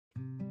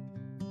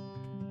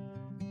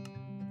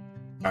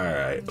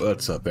Alright,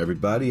 what's up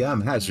everybody? I'm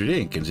Hazard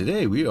Inc. and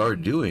today we are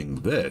doing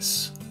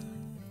this.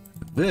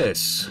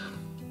 This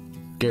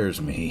scares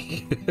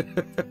me.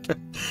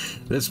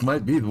 This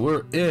might be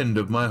the end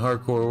of my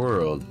hardcore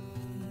world.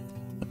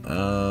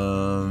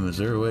 Is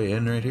there a way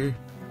in right here?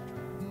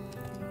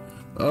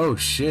 Oh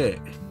shit.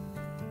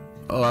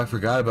 Oh, I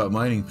forgot about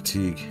mining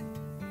fatigue.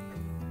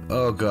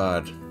 Oh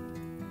god.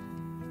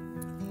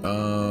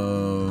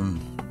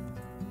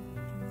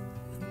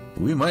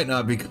 We might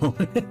not be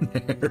going in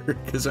there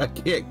because I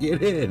can't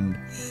get in.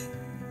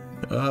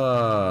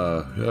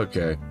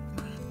 Okay.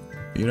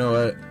 You know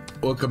what?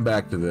 We'll come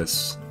back to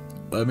this.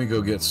 Let me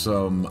go get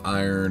some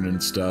iron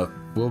and stuff.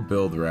 We'll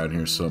build around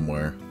here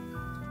somewhere.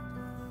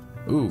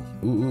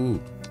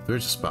 Ooh.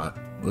 There's a spot.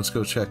 Let's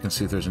go check and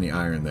see if there's any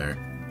iron there.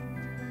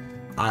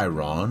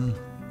 Iron.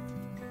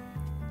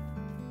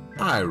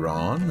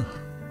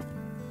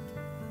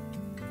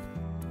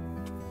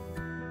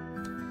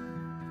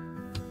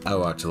 I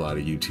watch a lot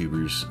of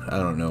YouTubers. I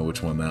don't know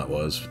which one that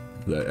was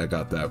that I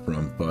got that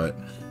from, but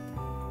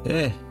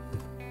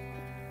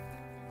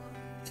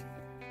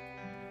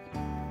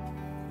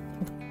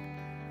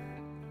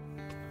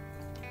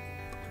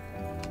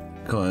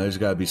come on, there's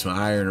gotta be some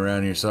iron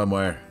around here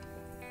somewhere.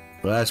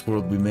 The last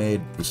world we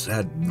made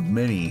had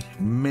many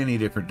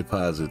different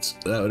deposits.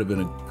 That would have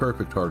been a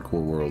perfect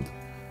hardcore world.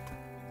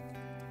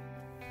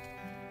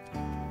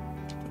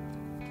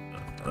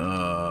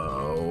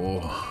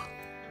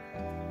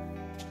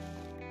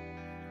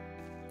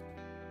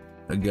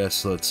 I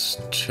guess let's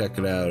check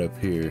it out up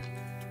here.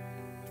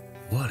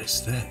 What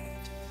is that?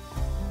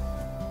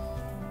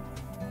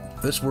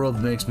 This world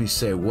makes me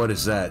say, what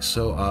is that,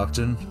 so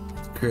often.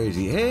 It's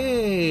crazy.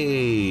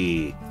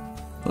 Hey!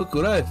 Look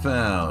what I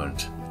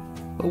found!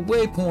 A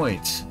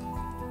waypoint!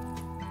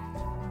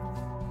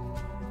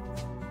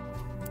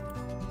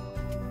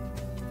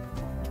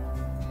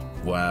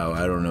 Wow,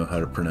 I don't know how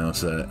to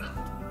pronounce that.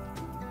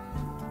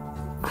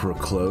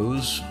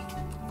 Close?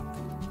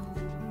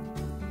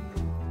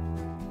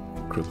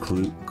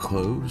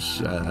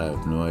 Close? I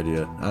have no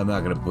idea. I'm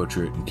not gonna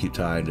butcher it and keep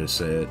trying to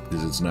say it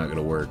because it's not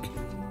gonna work.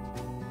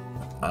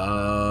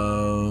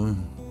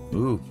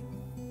 Ooh.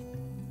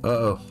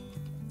 Uh-oh.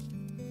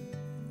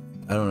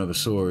 I don't have a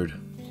sword.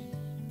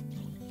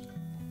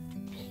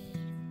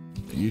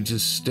 You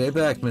just stay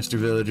back, Mr.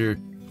 Villager.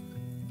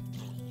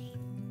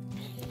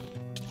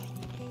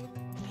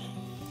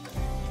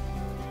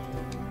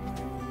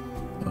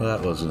 Well,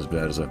 that wasn't as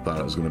bad as I thought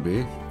it was gonna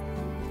be.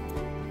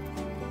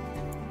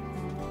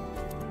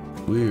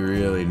 We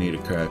really need a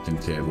crafting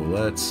table.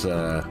 Let's,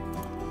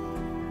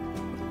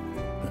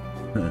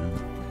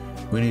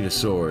 we need a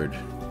sword.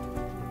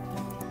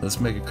 Let's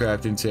make a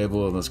crafting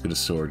table and let's get a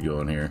sword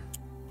going here.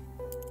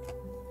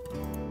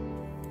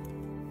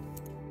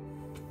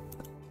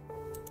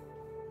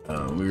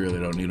 We really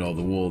don't need all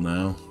the wool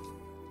now.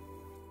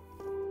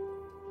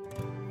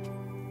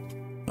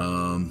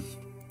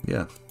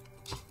 Yeah.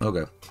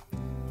 Okay.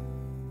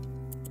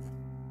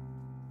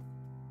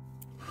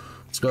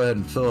 Let's go ahead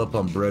and fill up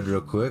on bread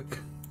real quick.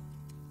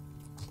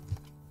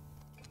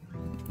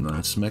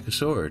 Let's make a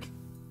sword.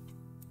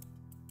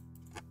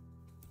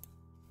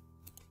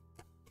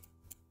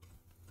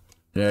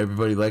 Did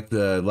everybody like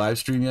the live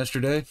stream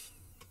yesterday?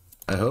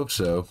 I hope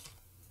so.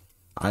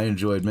 I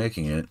enjoyed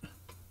making it.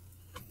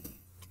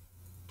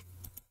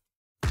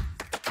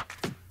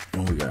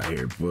 What we got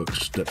here? Books,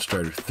 Step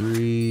Starter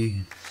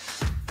 3.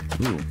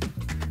 Ooh.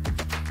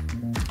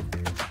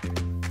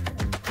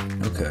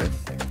 Okay.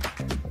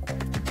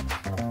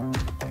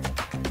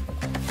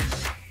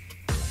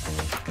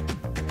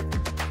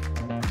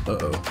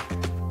 Uh-oh.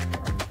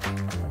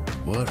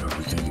 What are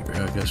we gonna get?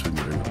 I guess we can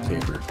get rid of the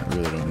paper. I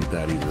really don't need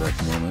that either at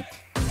the moment.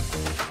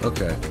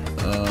 Okay.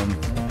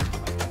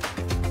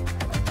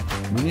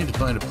 We need to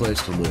find a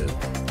place to live.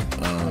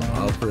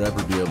 I'll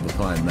forever be able to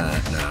find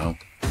that now.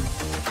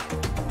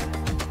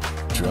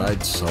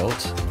 Dried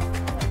salt?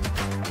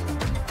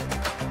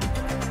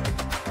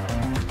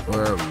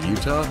 Where are we?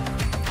 Utah?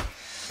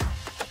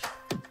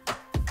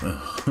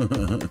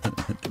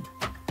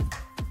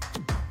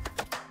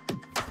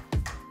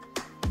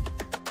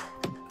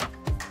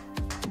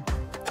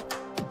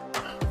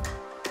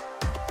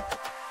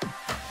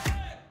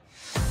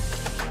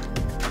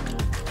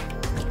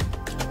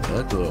 I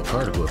like the little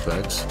particle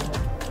effects.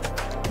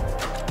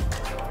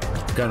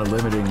 Kind of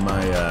limiting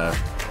my,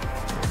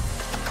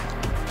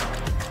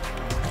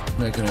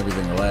 making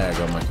everything lag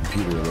on my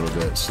computer a little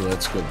bit, so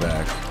let's go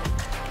back.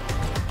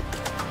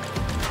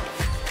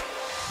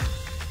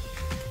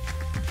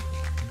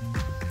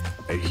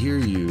 I hear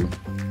you,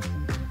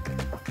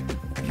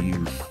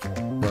 you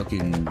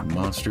fucking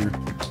monster.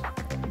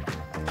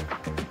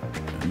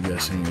 I'm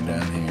guessing you're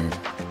down here.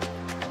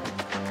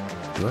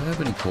 Do I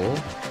have any coal?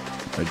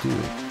 I do.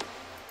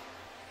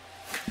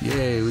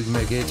 Yay, we can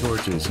make 8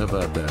 torches. How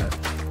about that?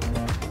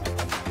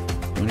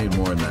 We need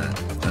more than that.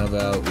 How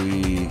about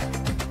we...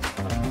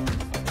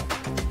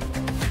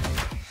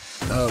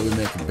 Oh, we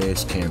make a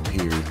base camp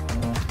here.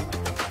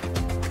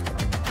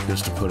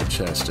 Just to put a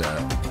chest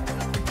out.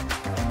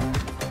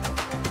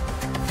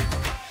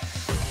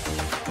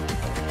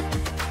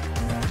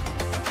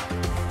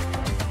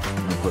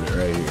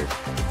 right here.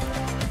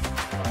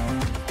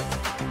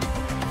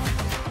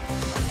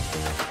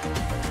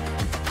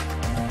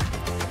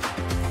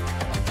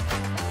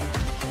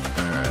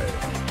 Alright,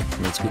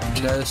 let's get the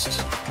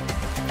chest.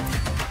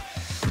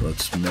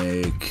 Let's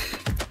make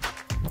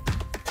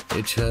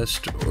a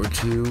chest or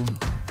two.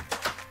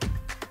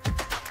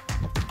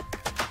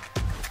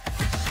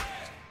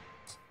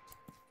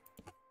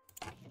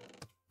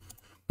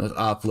 Let's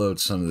offload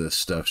some of this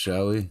stuff,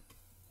 shall we?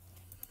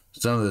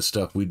 Some of this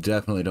stuff we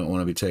definitely don't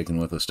want to be taking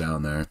with us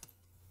down there.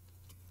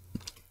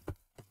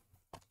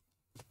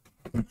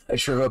 I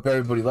sure hope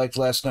everybody liked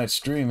last night's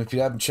stream. If you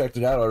haven't checked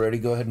it out already,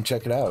 go ahead and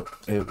check it out.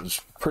 It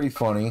was pretty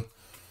funny.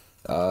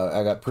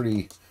 I got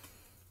pretty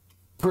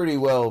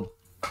well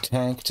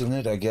tanked in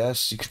it, I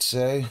guess you could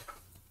say.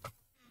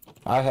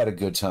 I had a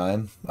good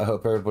time. I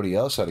hope everybody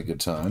else had a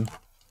good time.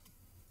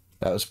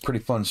 That was a pretty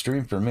fun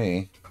stream for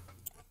me.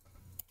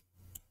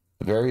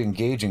 A very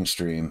engaging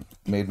stream.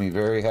 Made me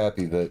very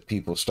happy that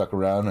people stuck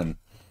around and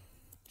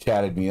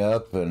chatted me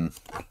up, and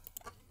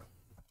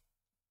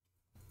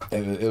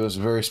it was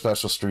a very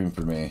special stream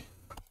for me.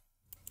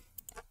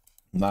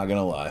 I'm not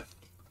gonna lie.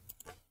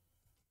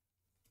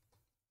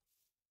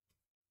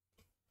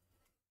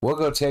 We'll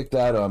go take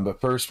that on, but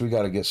first we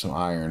got to get some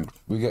iron.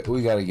 We got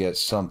to get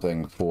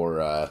something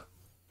for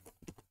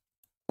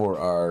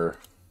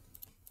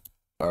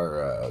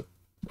our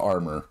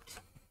armor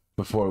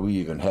before we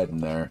even head in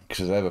there,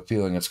 because I have a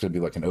feeling it's going to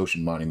be like an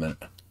ocean monument.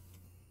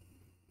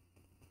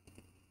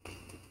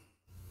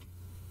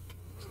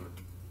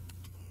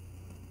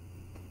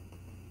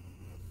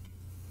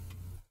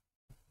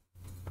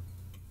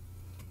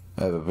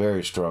 I have a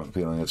very strong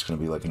feeling it's going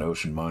to be like an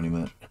ocean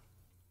monument.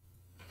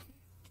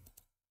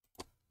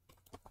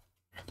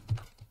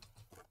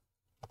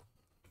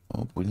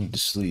 Oh, we need to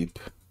sleep.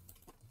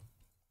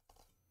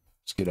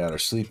 Let's get out our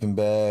sleeping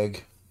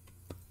bag.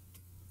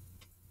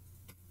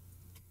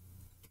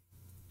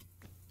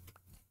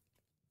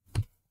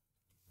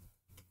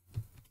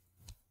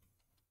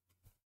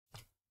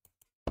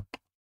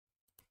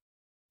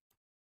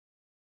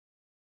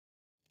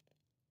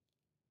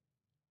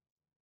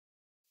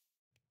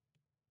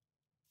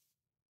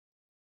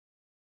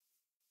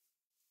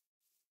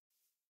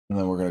 And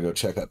then we're going to go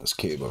check out this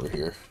cave over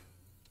here.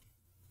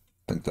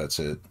 I think that's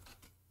it.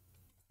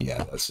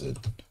 Yeah, that's it.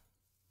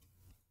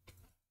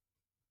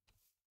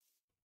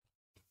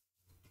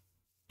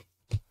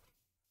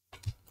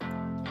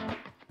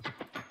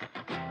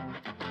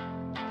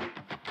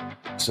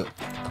 So,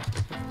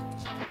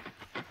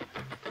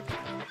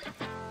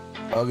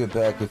 I'll get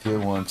back with you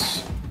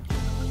once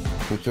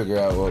we figure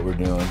out what we're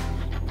doing.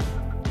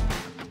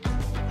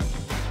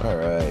 All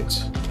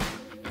right.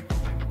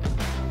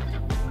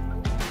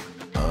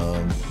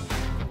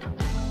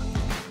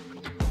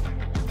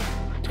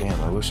 Damn,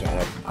 I wish I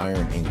had an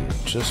iron ingot.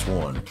 Just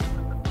one.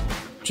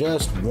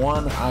 Just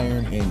one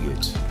iron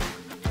ingot.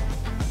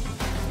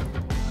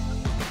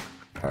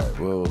 Alright,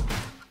 well,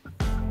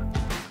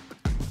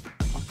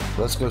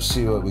 let's go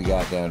see what we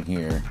got down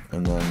here,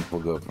 and then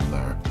we'll go from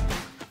there.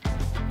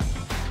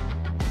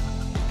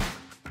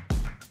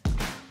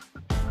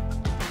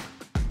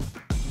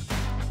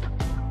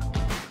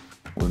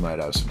 We might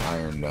have some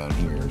iron down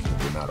here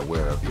that we're not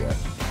aware of yet.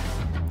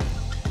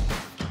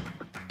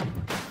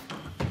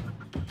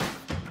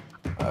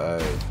 I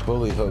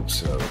fully hope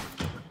so.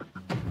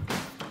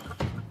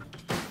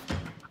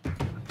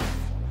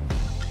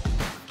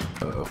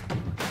 Uh-oh.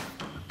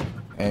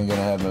 Ain't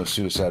gonna have no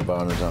suicide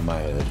bombers on my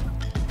head.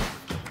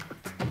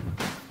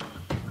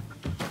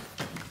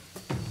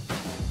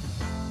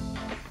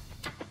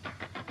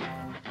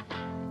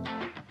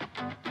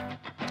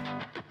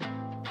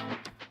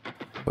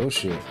 Oh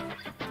shit.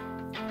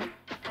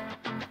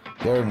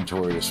 They're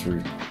notorious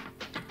for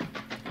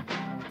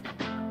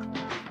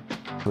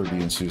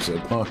being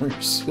suicide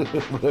bombers.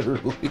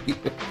 Literally.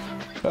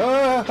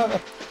 Ah!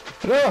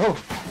 No!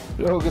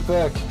 No, get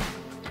back!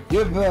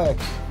 Get back!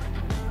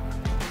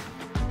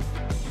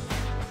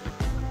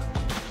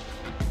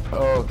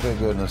 Oh, thank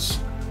goodness.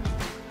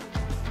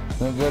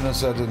 Thank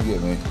goodness that didn't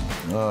get me.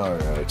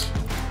 Alright.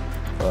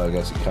 Well, I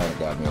guess it kind of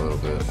got me a little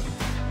bit.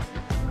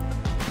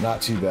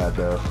 Not too bad,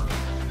 though.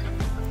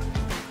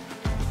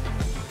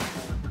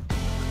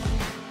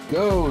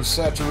 Go,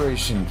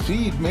 saturation!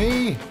 Feed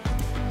me!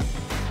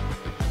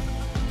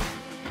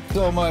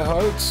 Fill my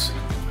hearts.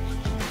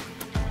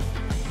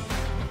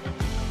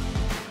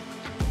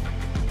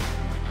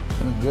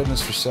 Thank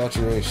goodness for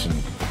saturation.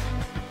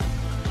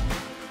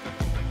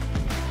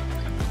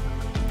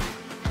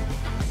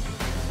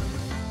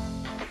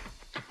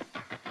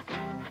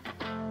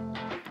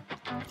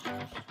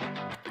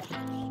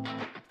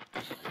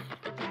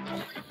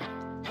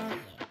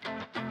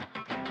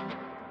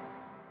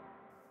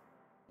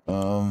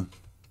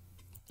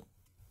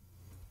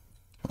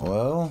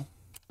 Well,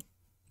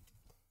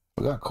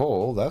 we got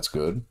coal, that's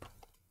good.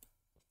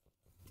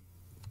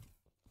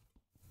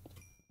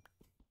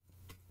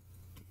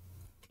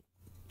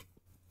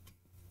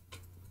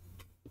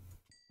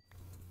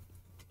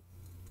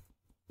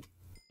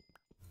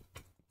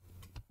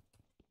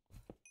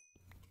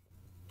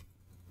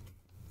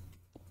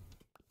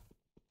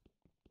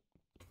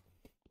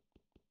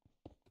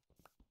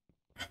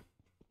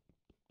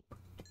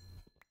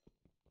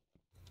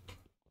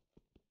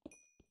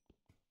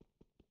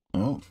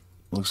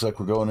 Looks like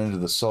we're going into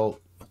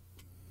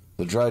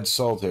the dried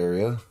salt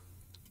area.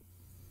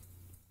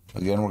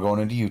 Again, we're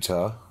going into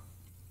Utah.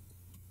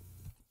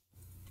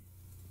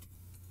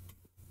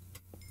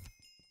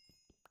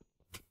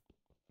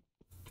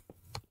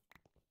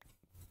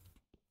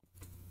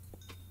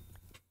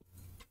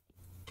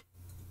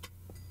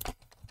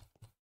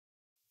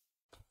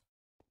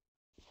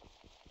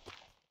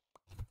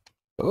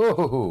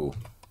 Oh!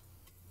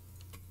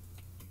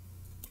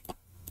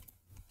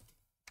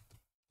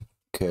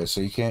 Okay,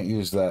 so you can't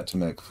use that to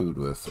make food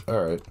with.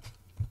 Alright.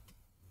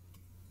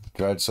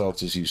 Dried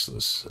salt is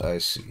useless. I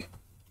see.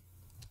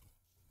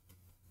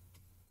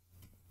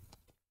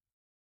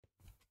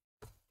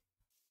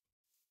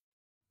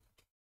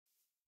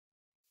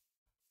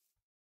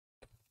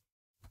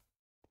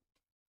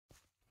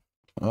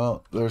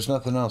 Well, there's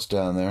nothing else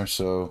down there,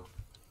 so...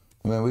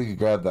 I mean, we could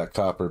grab that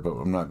copper, but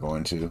I'm not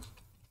going to.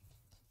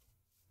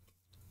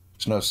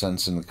 There's no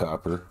sense in the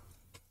copper.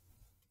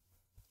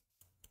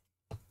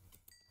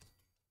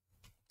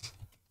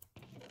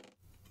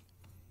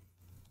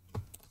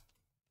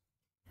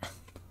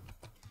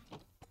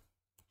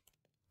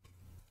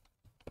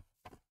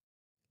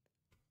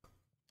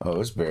 Oh,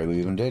 it's barely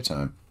even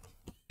daytime.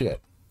 Shit.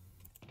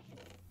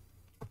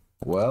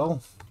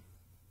 Well,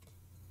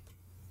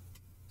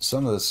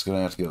 some of this is going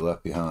to have to get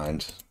left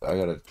behind. I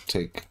got to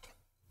take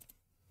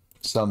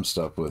some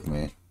stuff with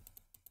me.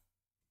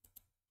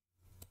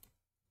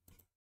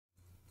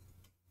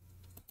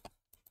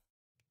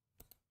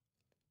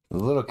 The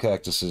little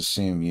cactuses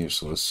seem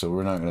useless, so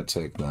we're not going to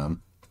take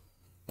them.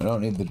 I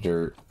don't need the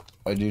dirt.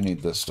 I do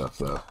need this stuff,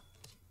 though.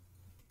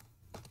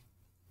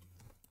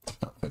 I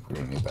don't think we're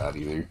going to need that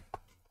either.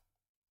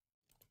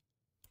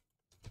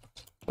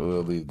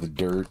 We'll leave the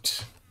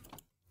dirt.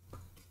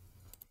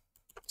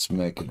 Let's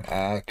make an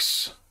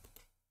axe.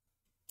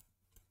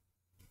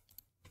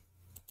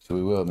 So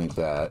we will need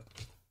that.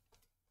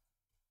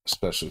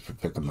 Especially for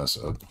picking this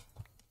up.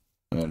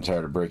 I'm getting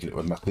tired of breaking it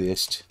with my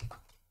fist.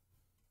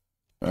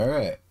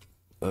 Alright.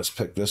 Let's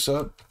pick this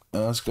up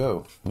and let's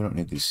go. We don't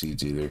need these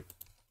seeds either.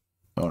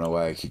 I don't know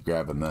why I keep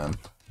grabbing them.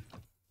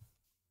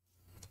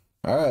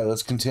 Alright,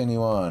 let's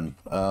continue on.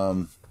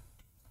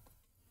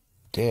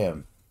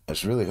 Damn. I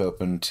was really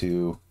hoping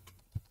to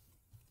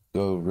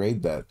go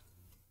raid that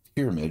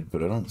pyramid,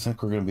 but I don't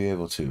think we're going to be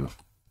able to.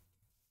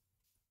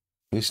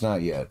 At least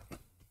not yet.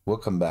 We'll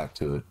come back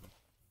to it.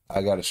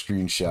 I got a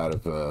screenshot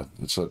of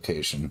its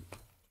location.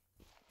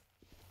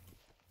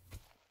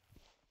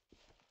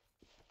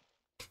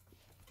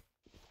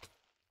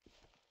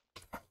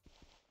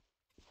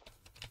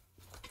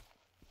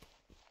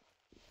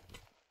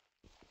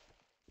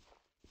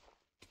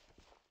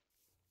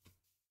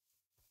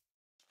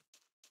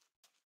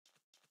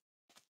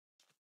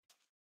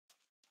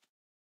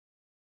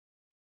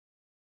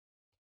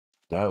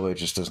 That way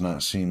just does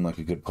not seem like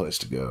a good place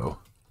to go.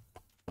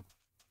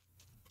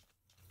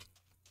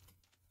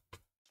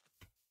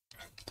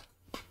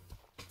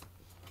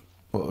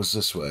 What was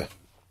this way?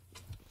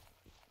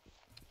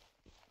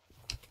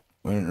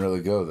 We didn't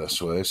really go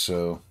this way,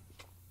 so...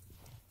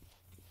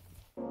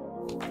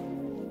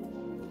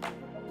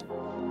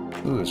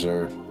 Ooh, is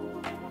there...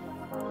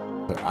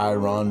 an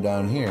iron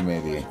down here,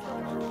 maybe?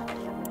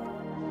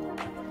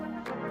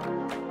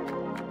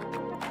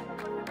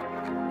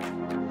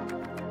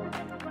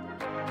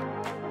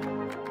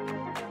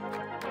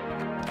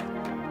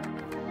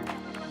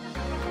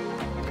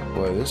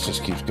 Boy, this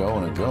just keeps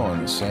going and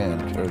going, the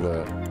sand, or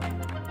the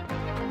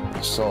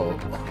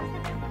salt.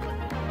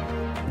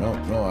 Nope,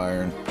 no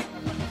iron.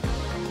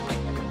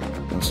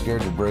 I'm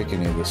scared to break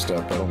any of this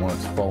stuff. I don't want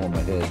it to fall on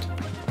my head.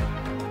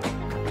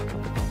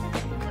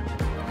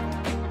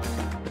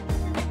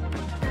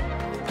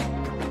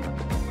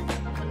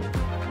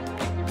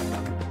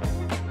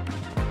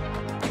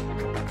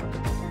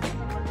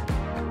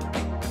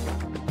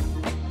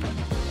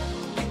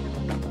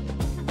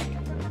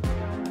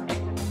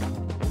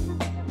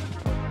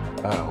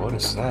 Wow, what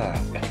is that?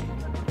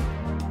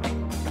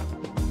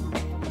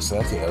 Is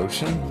that the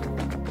ocean?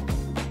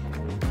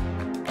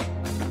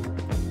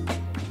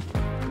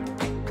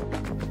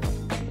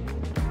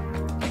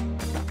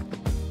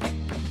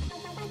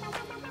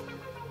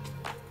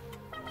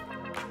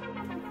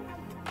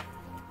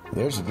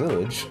 There's a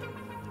village.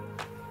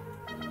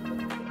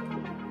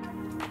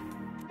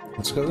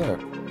 Let's go there.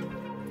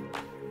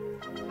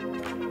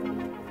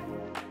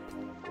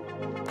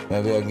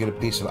 Maybe I can get a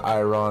piece of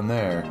iron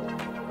there.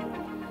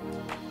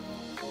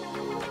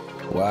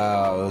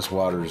 Wow, this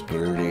water is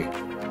dirty.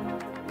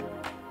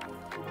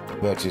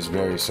 Bet you it's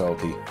very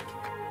salty.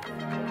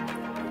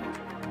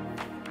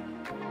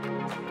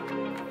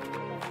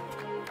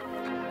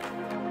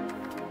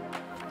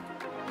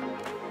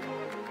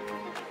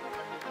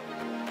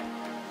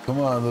 Come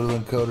on, little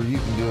encoder, you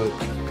can do it.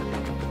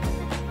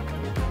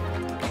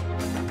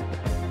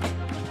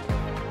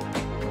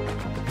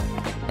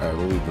 Alright,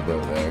 we'll leave the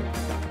boat there.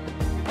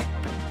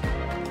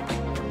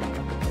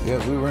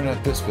 Yeah, we weren't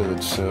at this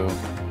village, so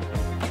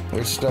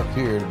there's stuff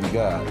here to be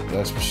got,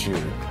 that's for sure.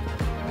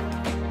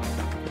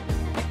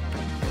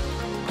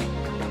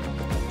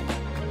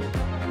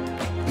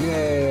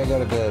 Yay, I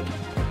got a bed.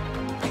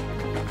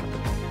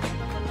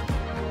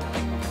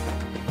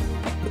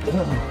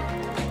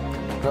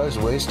 Probably his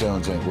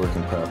waystones ain't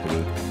working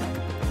properly.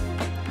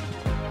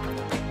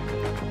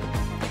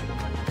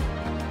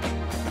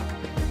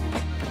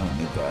 I don't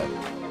need that.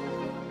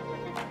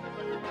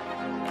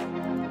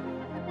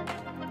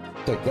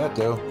 Take that,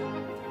 though.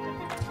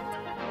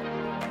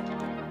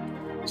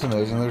 It's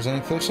amazing there's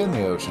any fish in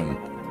the ocean.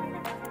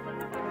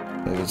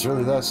 If it's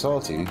really that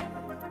salty.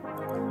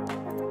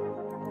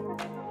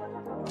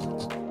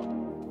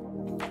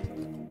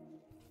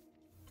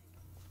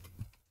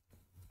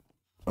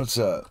 What's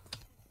up?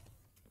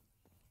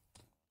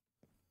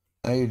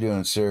 How you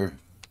doing, sir?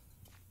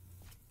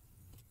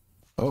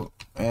 Oh,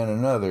 and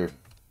another.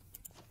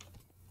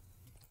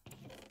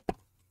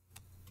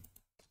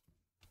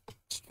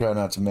 Just try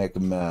not to make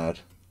him mad.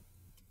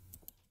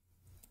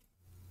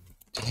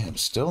 Damn,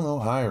 still no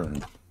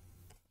iron.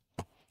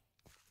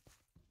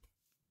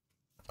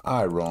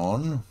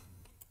 Iron.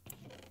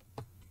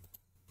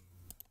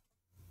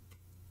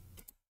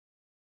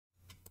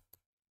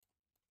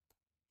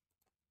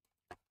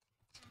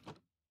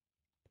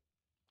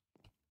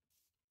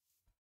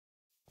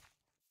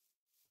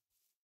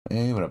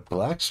 Ain't even a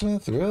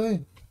blacksmith,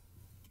 really?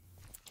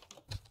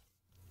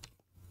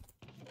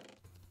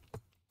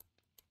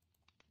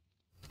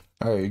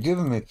 Alright, you're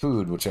giving me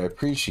food, which I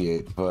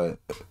appreciate, but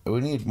we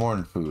need more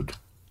than food.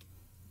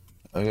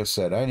 Like I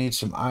said, I need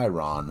some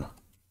iron.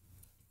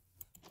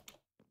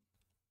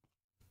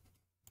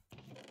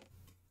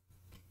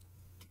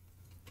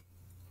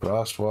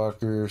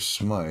 Frostwalker,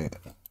 Smite.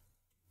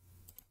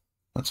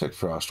 I'll take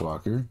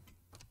Frostwalker.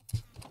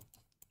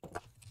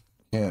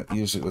 Can't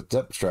use it with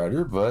Depth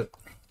Strider, but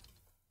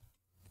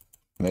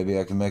maybe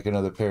I can make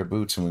another pair of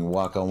boots and we can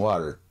walk on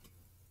water.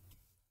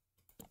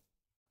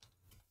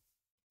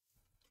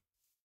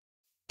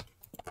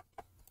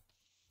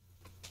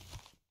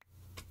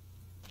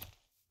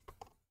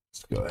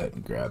 Let's go ahead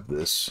and grab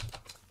this.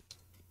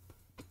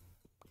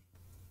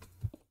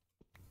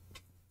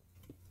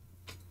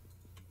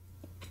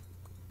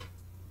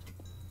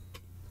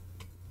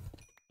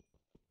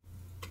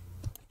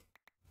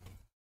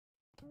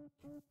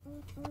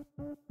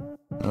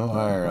 No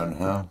iron,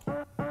 huh?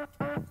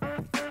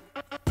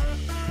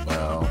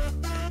 Well,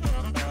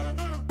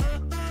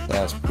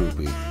 that's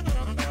poopy.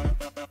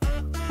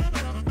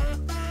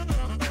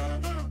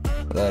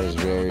 That is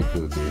very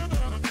poopy.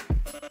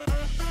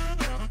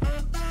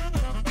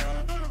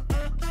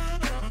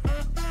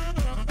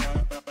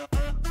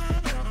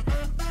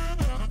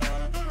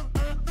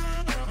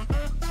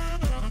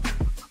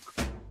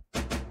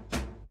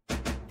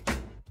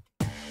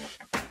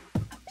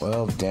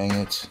 Well, dang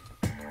it.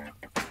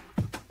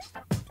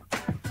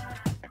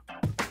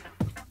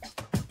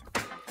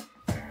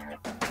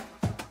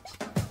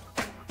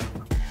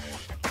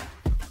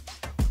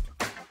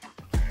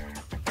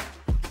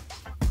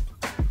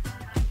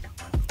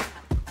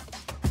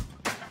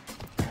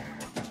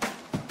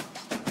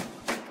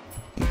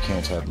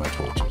 Can't have my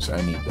torches.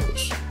 I need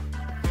those.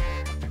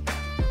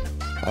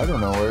 I don't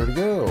know where to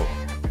go.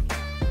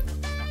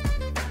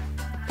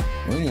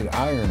 We need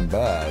iron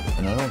bad,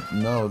 and I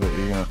don't know that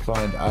you're gonna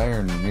find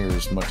iron near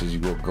as much as you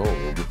will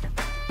gold.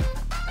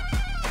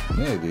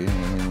 Maybe. I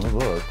mean, we'll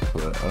look,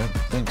 but I don't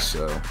think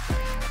so.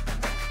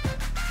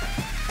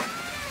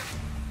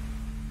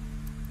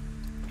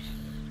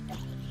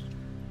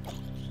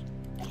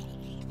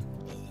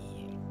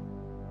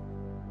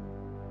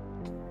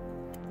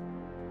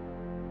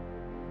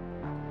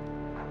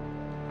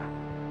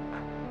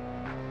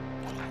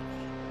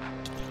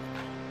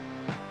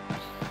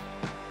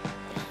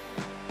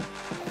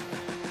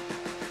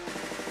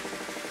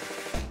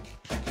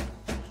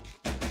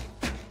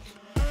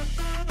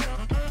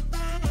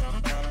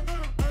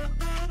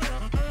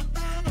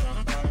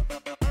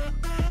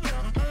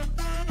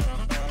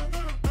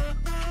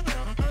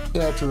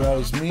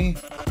 Satirize me.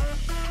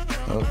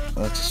 Oh,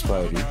 that's a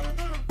Spidey.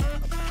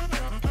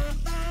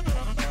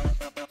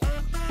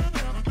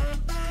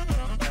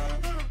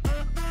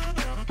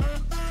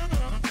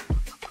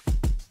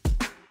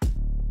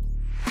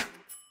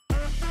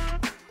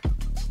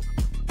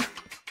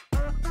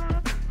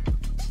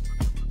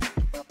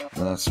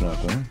 That's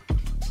nothing.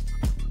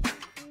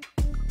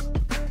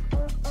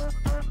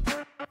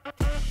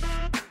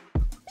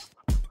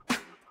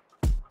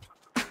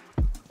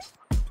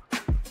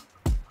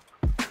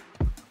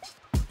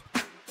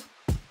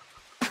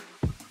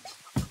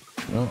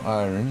 No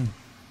iron.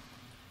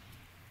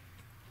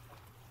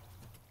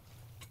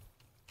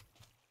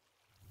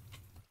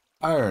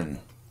 Iron.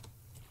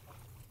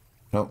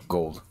 Nope,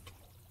 gold.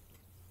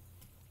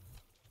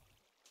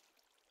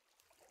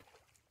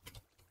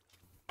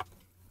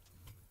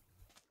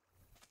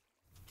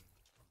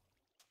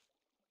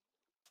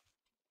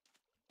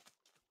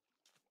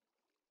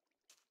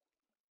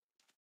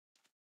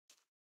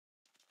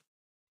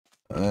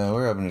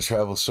 We're having to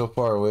travel so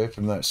far away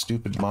from that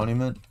stupid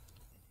monument.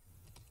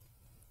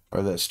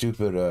 Or that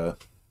stupid,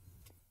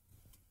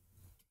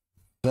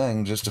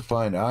 thing just to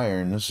find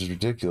iron. This is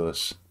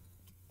ridiculous.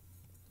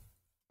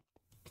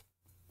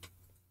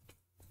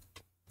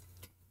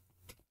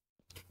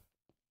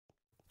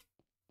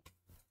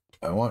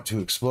 I want to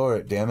explore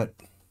it, damn it.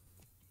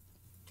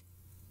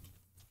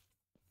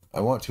 I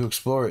want to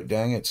explore it,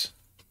 dang it.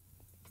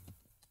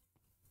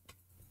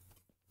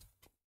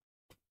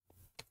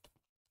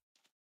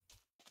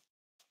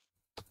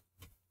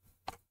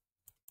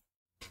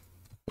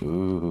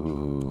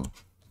 Ooh.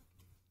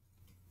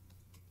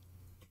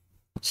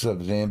 What's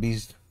up,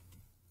 zombies?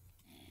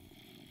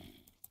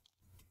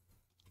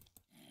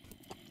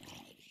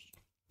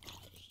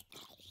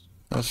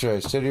 That's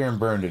right, sit here and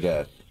burn to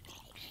death.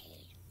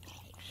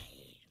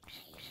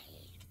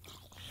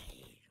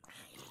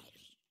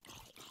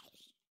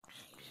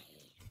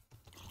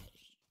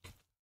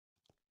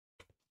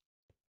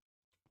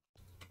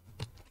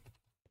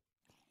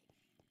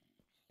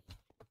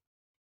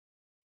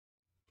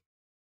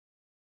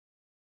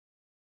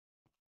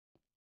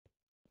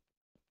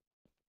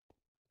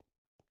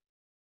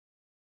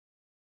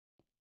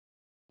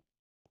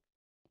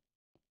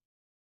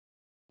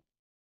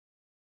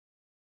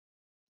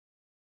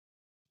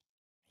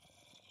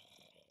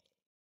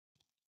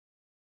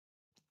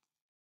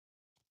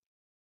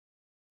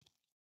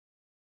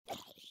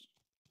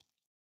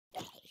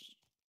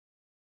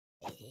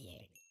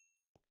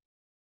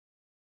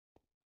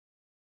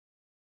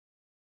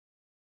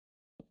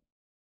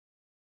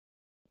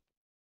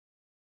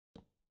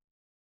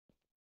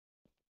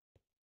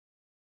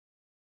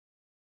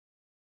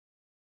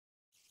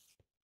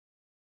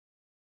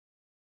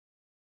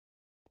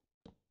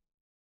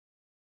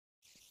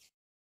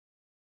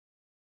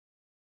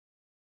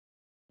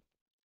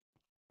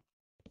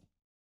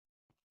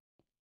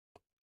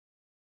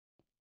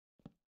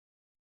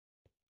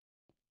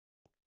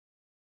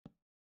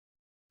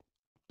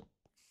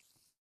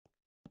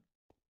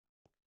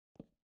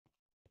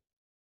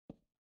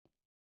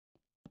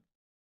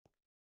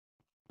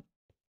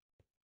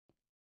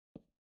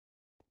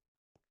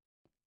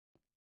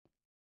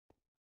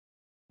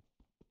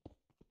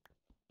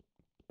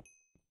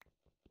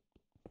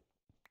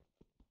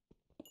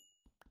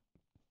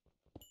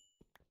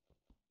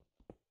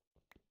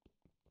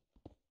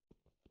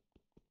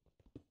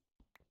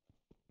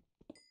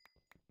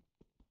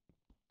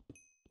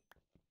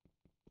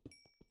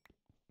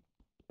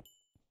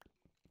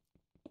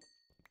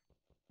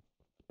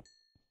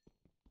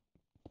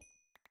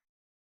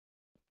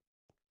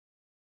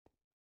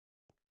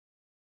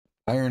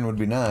 Iron would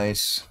be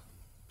nice.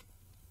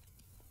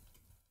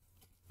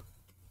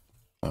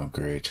 Oh,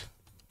 great.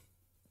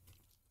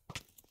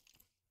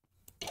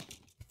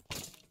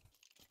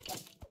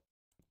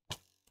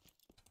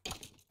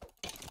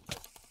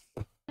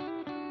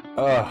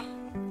 Ah,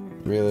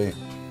 really?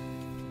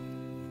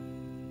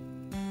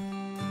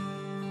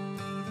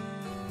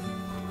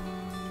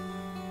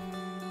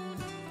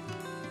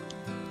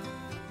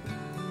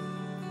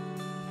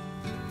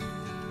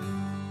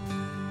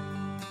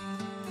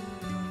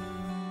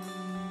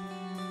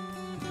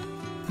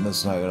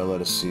 That's not gonna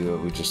let us see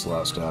what we just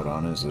lost out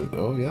on, is it?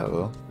 Oh, yeah,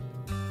 well.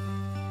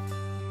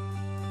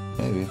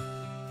 Maybe.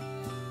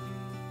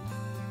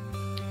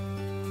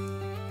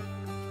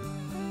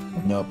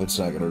 Nope, it's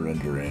not gonna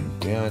render in.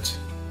 Damn it.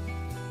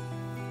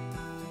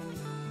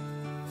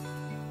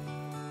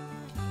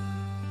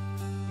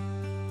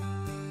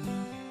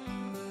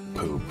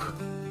 Poop.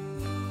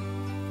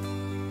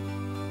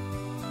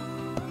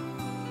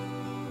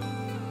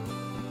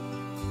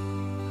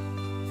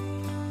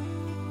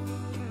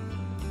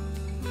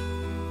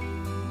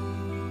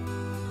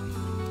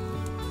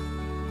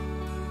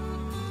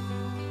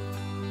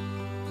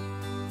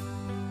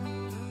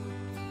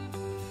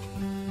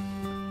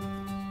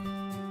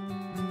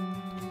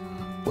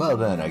 Well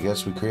then, I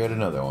guess we create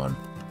another one.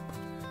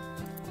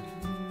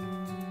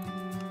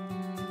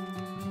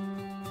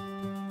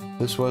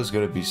 This was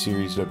going to be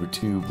series number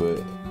 2,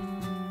 but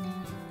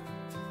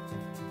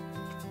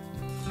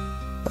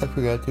I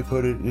forgot to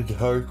put it into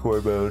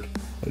hardcore mode,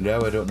 and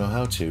now I don't know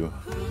how to.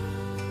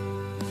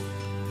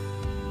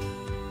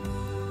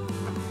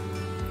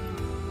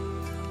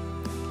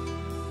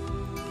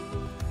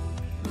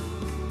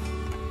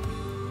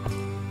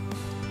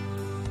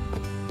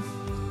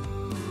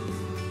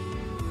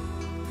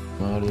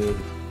 Modded,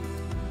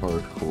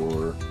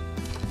 hardcore.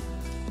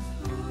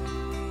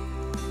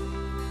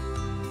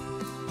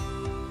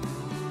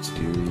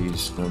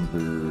 Series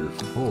number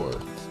 4.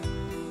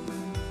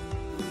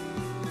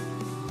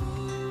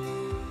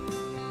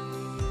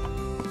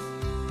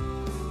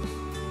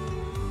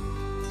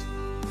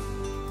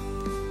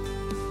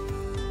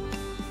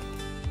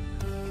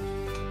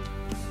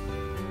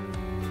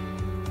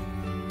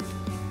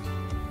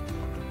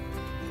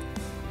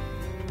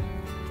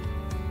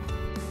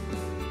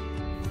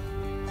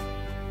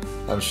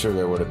 I'm sure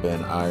there would have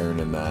been iron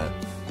in that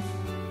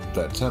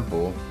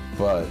temple,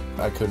 but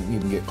I couldn't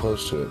even get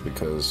close to it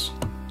because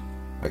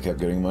I kept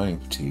getting mining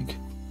fatigue.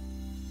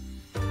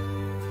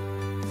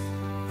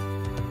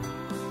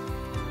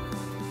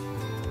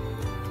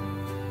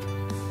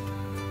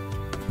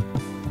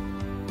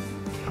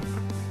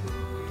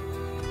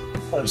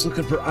 I was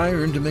looking for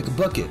iron to make a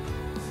bucket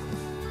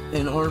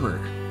and armor.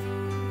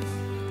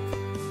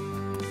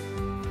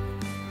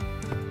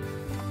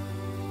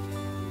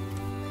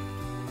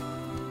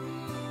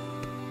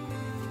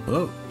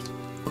 Oh,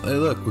 hey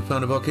look, we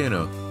found a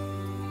volcano.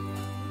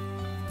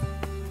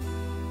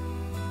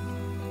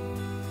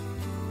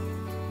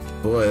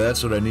 Boy,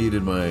 that's what I need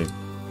in my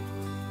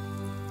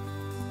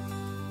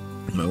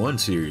one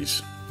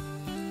series.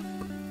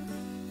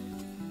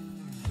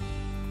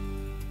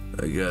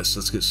 I guess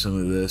let's get some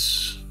of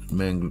this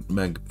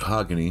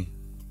mahogany.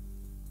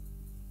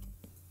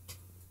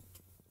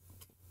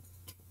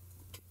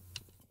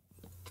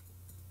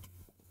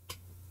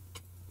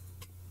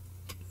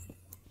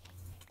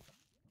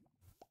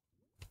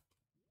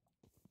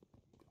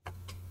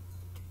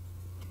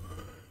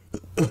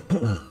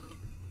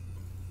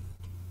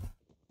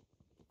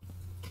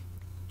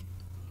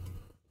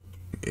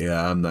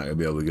 Yeah, I'm not gonna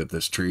be able to get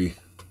this tree.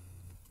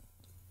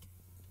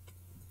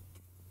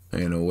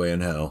 Ain't no way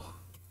in hell.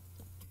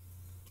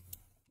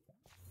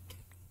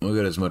 We'll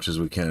get as much as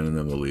we can and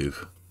then we'll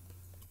leave.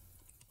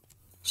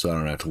 So I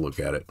don't have to look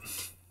at it.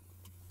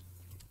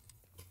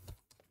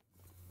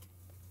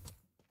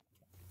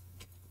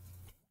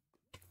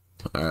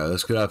 Alright,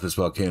 let's get off this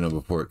volcano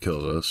before it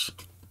kills us.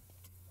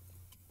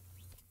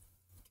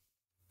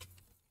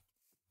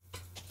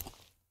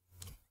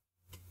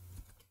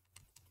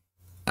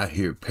 I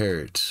hear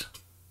parrots.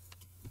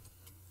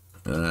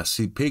 And I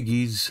see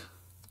piggies.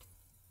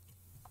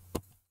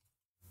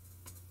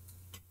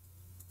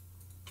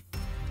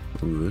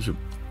 Ooh, those are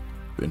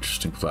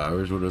interesting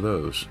flowers. What are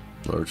those?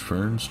 Large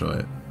ferns? No,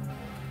 wait.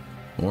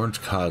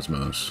 Orange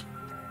cosmos.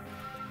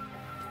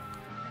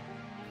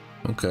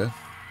 Okay.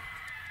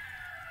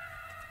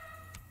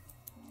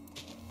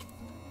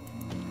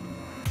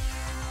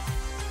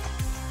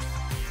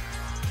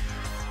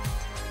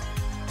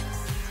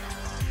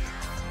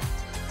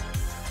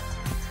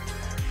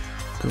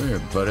 Come here,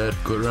 butthead.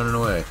 Quit running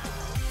away.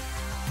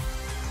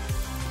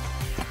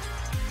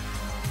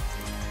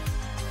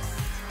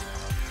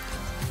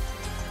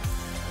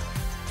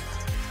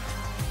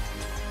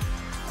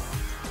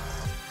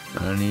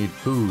 I need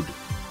food.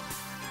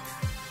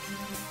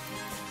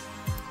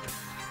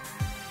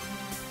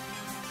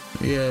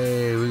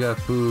 Yay, we got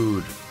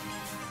food.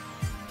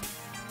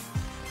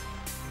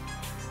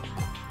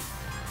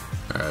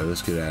 Alright,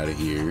 let's get out of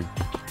here.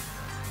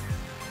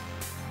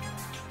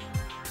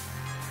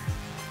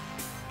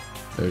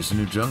 There's a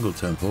new jungle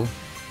temple.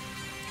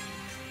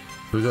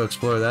 Can we go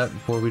explore that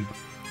before we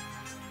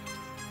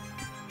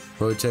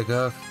take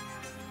off?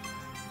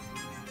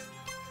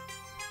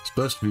 It's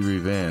supposed to be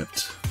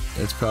revamped.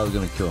 It's probably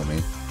gonna kill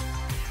me.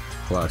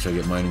 Watch, I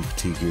get mining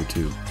fatigue here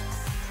too.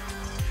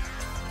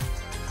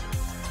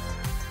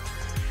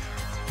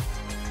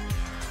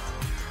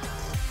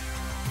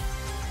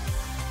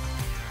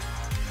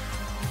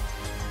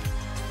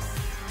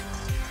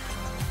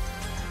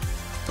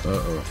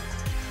 Uh-oh.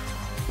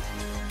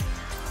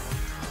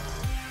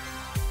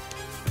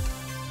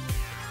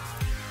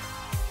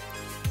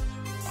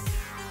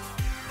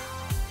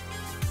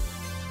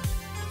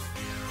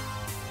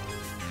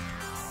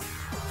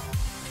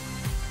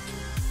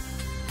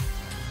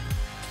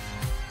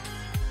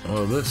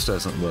 Well, this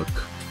doesn't look...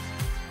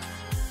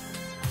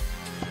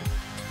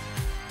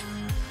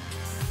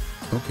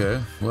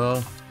 Okay,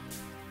 well...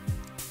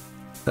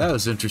 That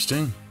was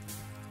interesting.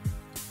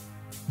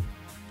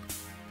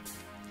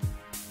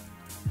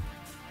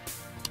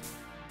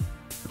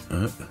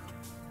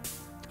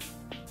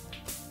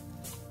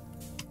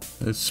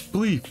 It's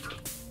Spleef.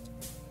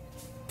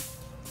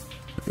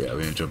 Yeah,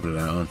 we ain't jumping to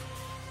that one.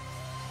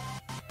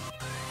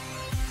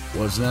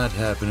 Was not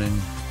happening.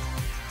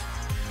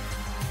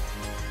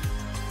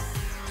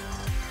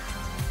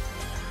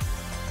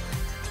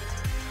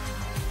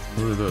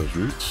 What are those,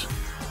 roots?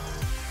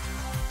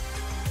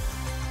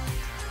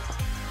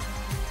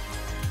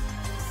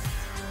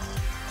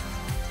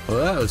 Well,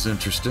 that was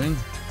interesting.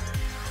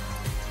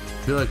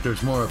 I feel like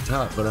there's more up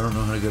top, but I don't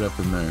know how to get up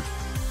in there.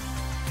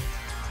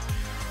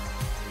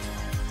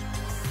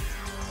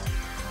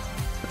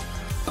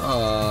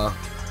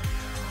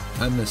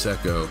 I miss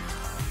Echo.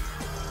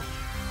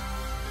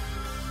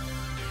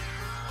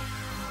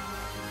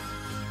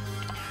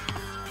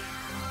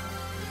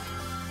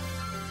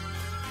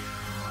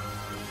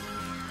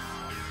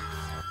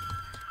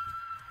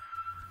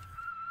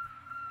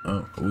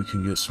 Oh, we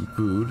can get some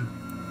food.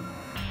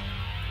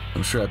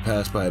 I'm sure I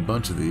passed by a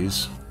bunch of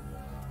these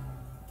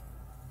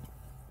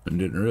and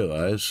didn't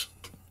realize.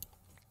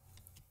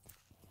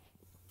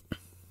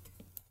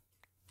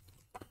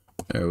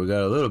 There, we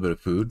got a little bit of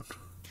food.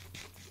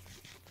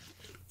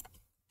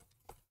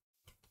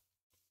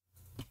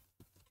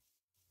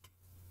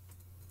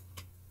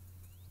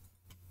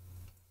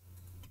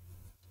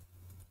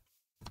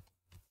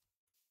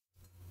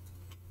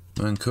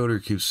 My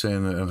encoder keeps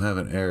saying that I'm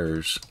having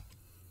errors,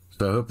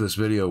 so I hope this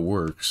video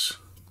works.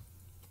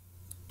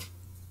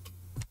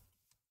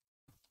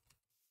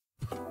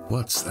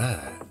 What's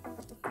that?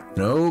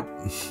 Nope.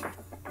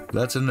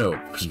 That's a nope,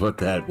 is what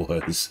that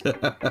was.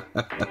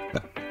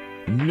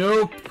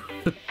 Nope.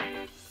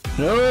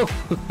 Nope.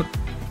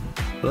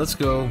 Let's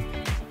go.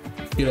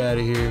 Get out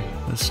of here.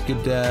 Let's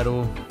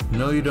skedaddle.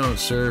 No, you don't,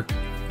 sir.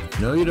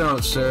 No, you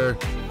don't, sir.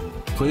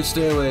 Please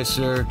stay away,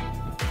 sir.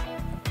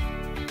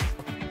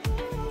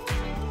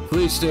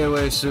 Please stay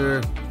away,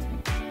 sir.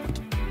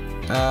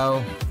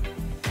 Ow.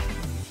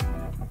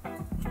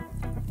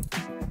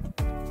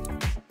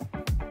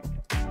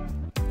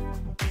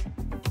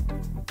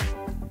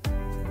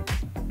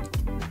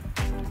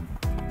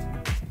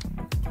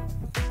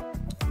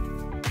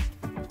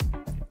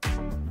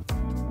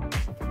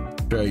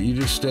 Right, you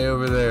just stay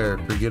over there.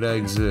 Forget I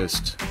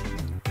exist.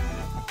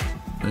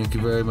 Thank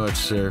you very much,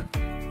 sir.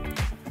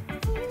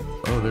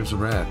 Oh, there's a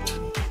rat.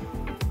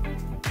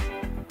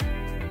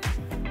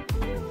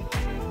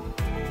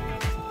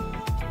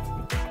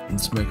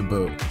 Let's make a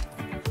boat.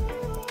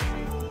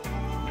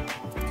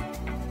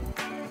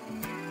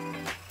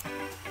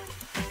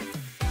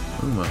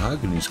 Oh,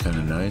 mahogany's kind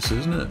of nice,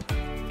 isn't it?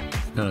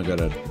 Kind of got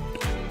a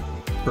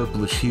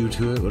purplish hue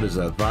to it. What is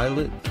that?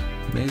 Violet?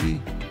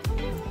 Maybe?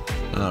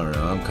 I don't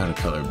know. I'm kind of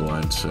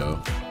colorblind, so.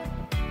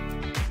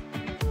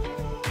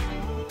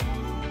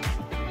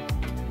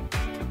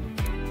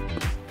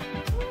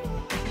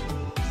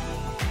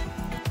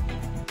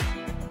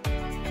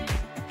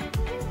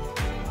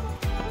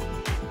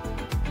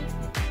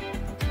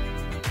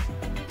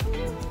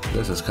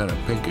 This is kind of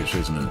pinkish,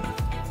 isn't it?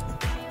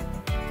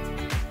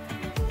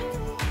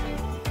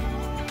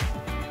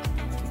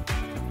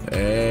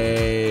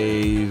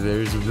 Hey,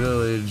 there's a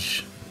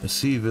village. A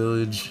sea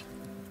village.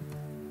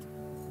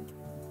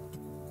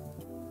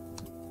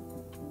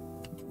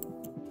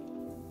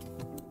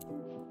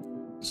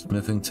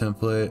 Smithing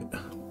template.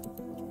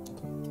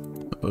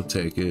 We'll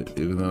take it,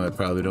 even though I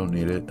probably don't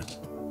need it.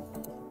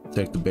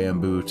 Take the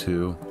bamboo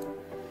too.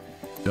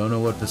 Don't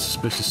know what the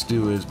suspicious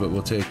stew is, but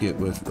we'll take it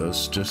with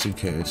us just in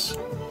case.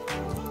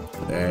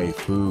 Hey,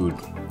 food.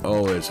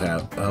 Always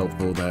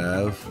helpful to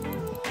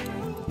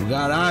have. We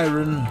got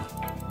iron.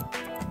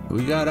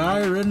 We got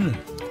iron.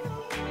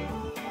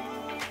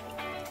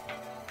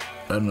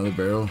 Another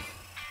barrel.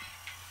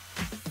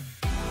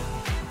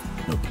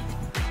 Nope.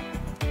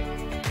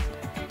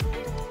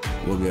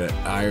 We'll get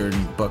iron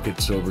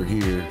buckets over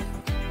here.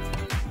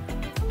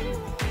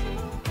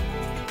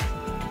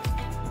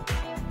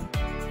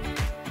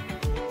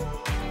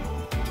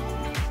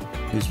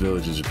 These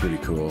villages are pretty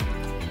cool.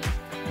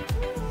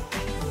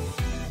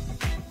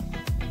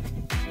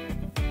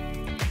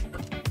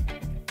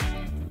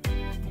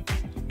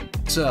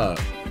 What's up?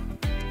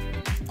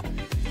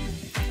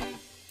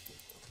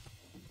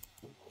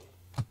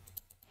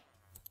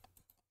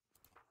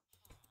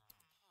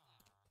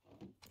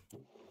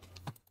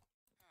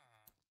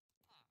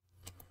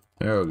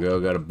 There we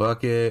go, got a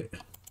bucket.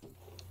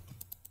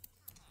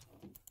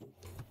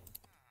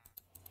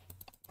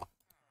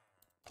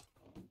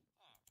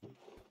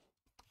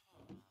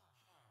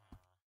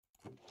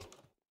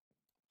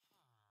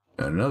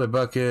 Got another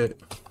bucket.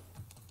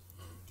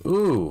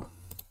 Ooh.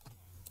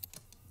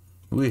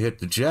 We hit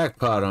the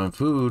jackpot on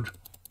food.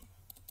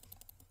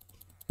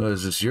 What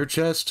is this, your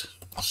chest?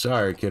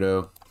 Sorry,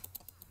 kiddo.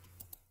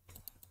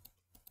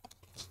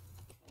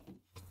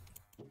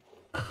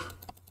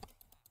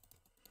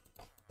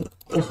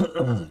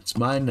 It's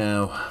mine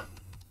now.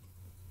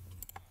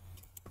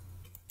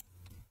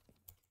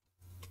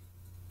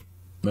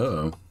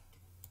 Uh-oh.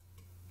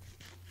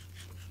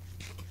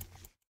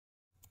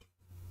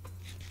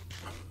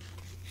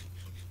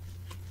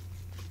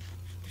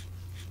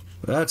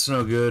 That's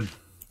no good.